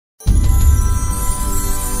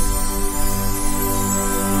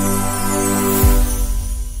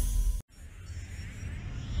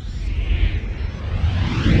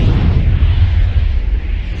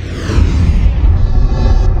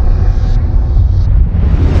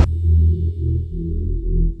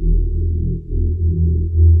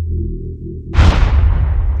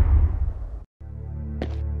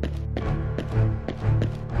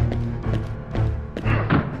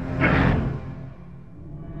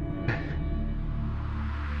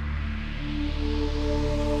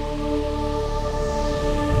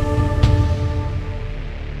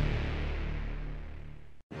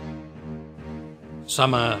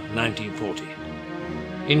Summer 1940.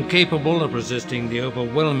 Incapable of resisting the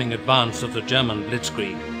overwhelming advance of the German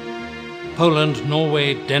blitzkrieg, Poland,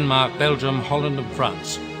 Norway, Denmark, Belgium, Holland and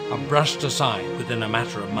France are brushed aside within a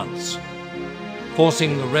matter of months,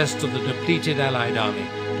 forcing the rest of the depleted Allied army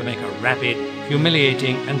to make a rapid,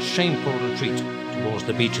 humiliating and shameful retreat towards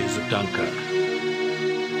the beaches of Dunkirk.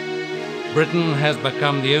 Britain has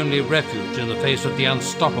become the only refuge in the face of the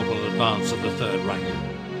unstoppable advance of the Third Reich.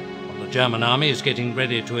 While the German army is getting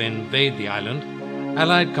ready to invade the island,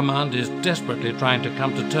 Allied command is desperately trying to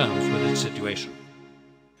come to terms with its situation.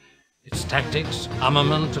 Its tactics,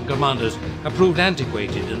 armament and commanders have proved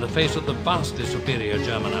antiquated in the face of the vastly superior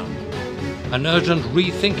German army. An urgent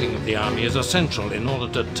rethinking of the army is essential in order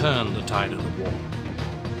to turn the tide of the war.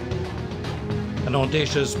 An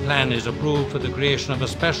audacious plan is approved for the creation of a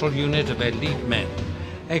special unit of elite men,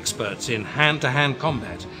 experts in hand-to-hand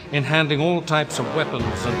combat, in handling all types of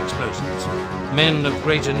weapons and explosives, men of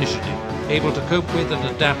great initiative, able to cope with and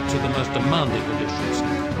adapt to the most demanding conditions.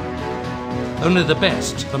 Only the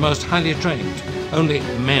best, the most highly trained, only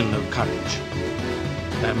men of courage.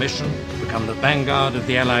 Their mission: become the vanguard of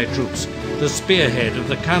the Allied troops, the spearhead of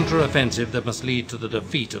the counter-offensive that must lead to the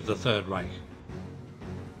defeat of the Third Reich.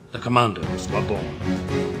 The commandos were born.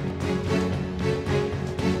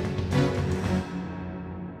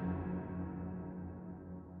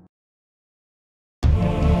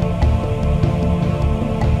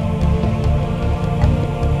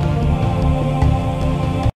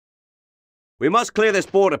 We must clear this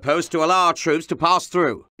border post to allow our troops to pass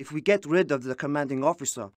through. If we get rid of the commanding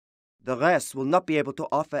officer, the rest will not be able to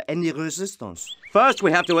offer any resistance. First,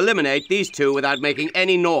 we have to eliminate these two without making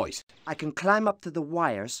any noise. I can climb up to the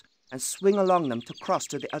wires and swing along them to cross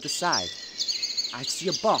to the other side. I see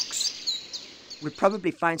a box. We'll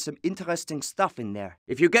probably find some interesting stuff in there.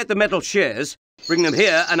 If you get the metal shears, bring them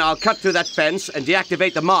here and I'll cut through that fence and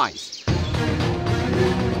deactivate the mines.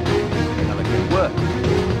 Another good work.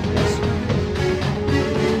 Yes.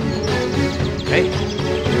 Okay.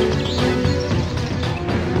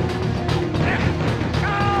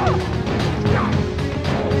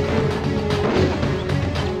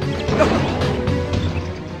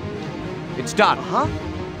 It's done. Uh-huh.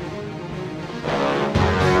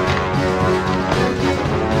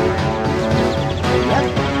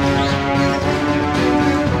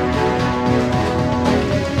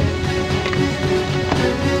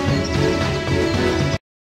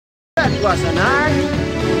 That was an eye.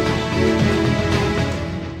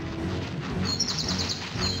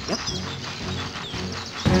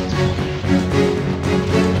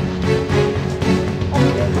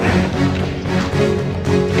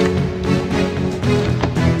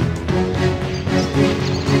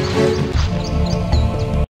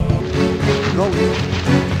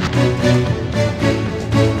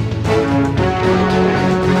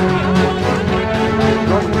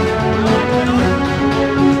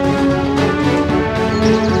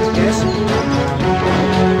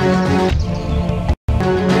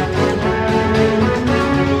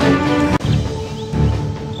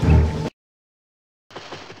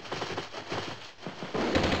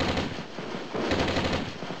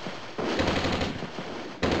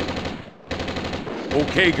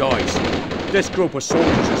 Okay, guys. This group of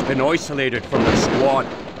soldiers has been isolated from the squad.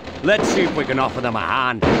 Let's see if we can offer them a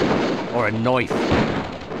hand. Or a knife.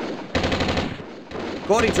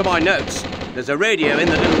 According to my notes, there's a radio in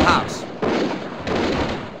the little house.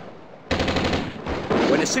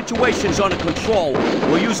 When the situation's under control,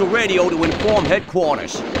 we'll use a radio to inform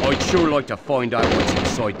headquarters. I'd sure like to find out what's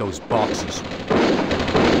inside those boxes.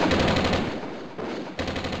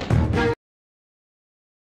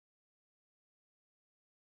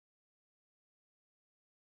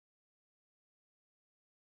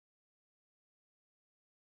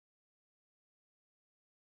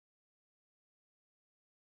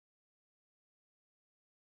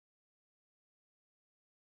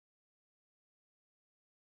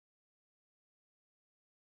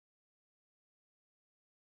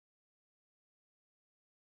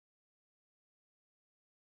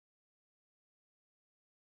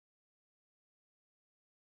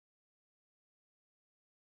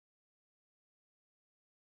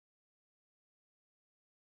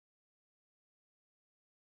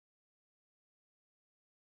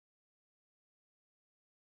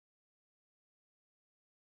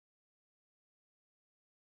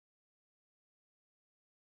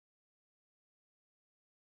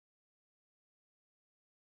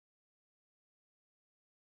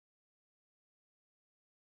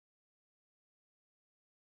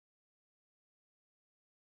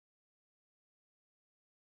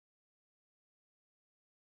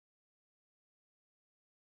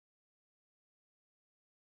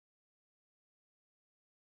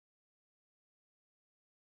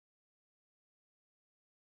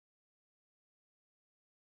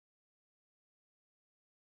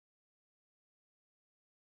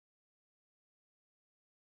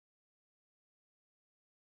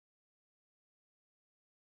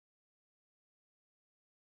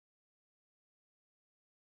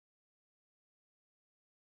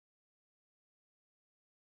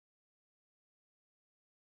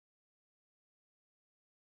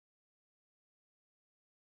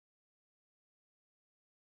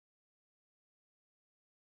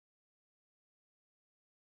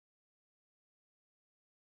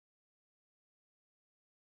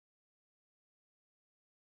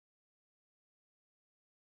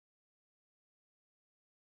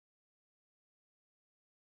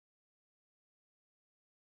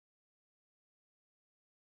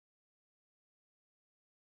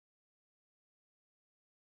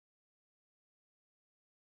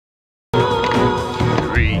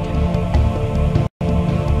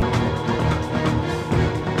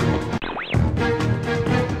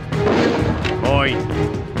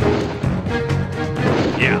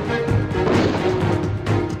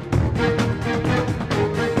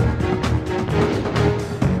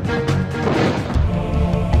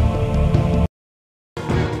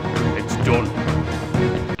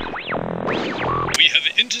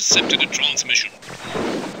 intercepted a transmission.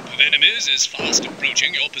 The enemies is fast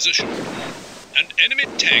approaching your position. An enemy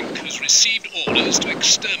tank has received orders to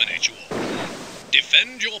exterminate you all.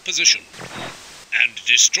 Defend your position and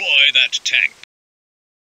destroy that tank.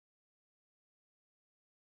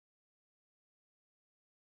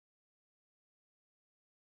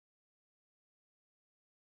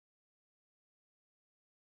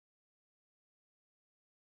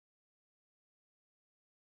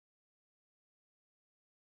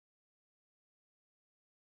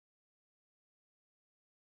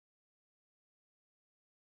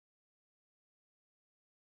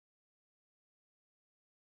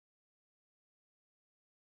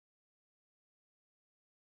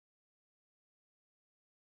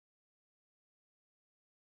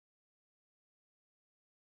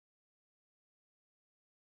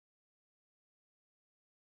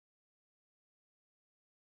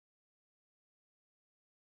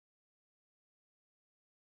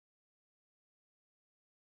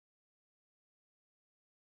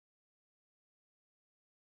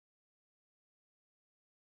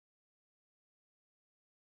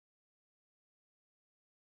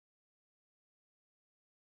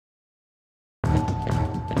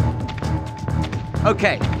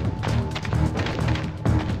 Okay.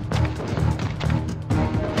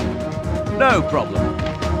 No problem.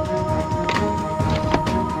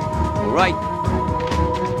 All right.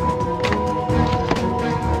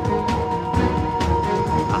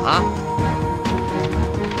 Uh-huh.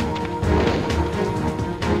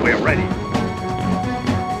 We're ready.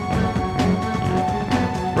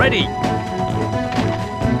 Ready.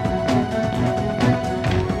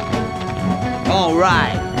 All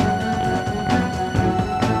right.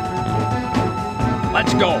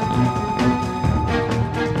 Let's go.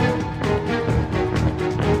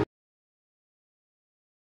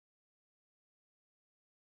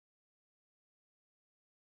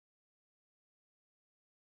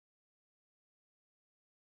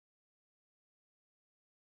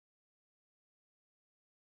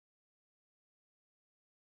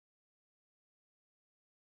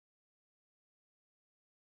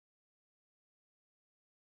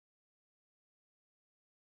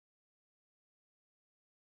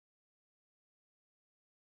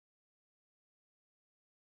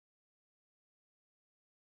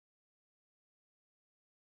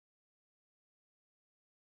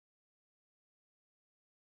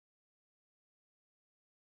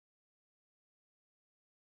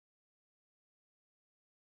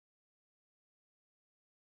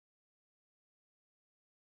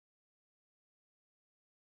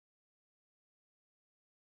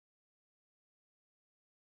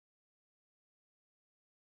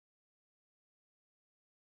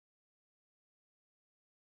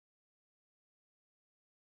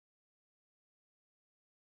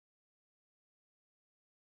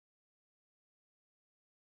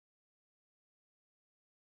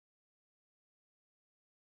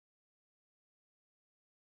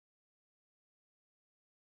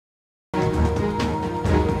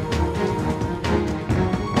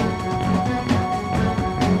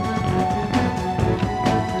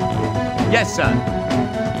 Yes, sir.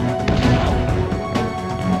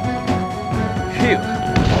 Phew.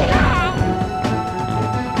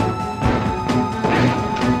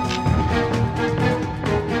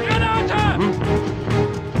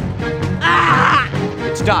 Ah!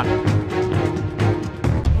 It's done.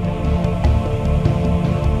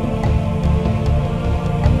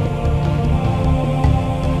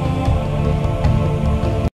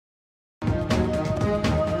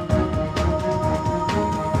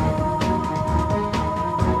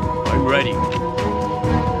 I'm ready.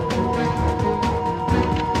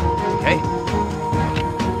 Okay.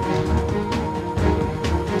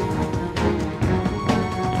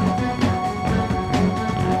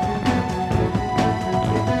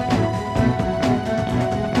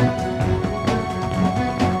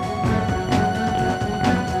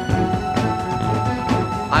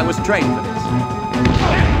 I was trained for this.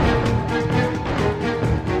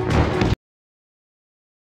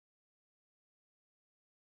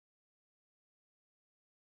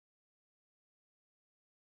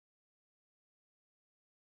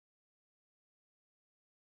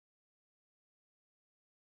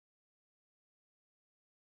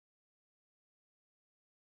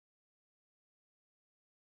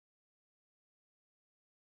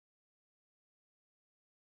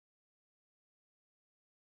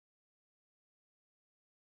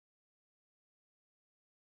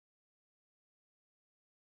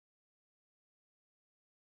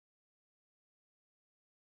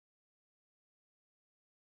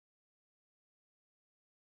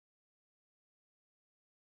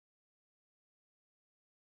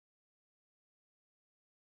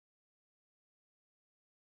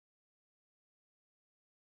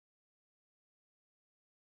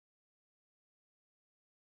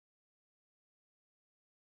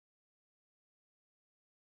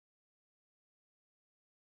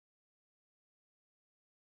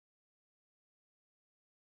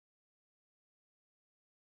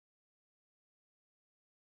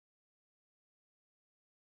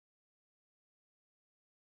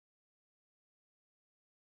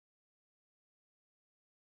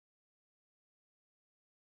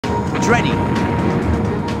 ready.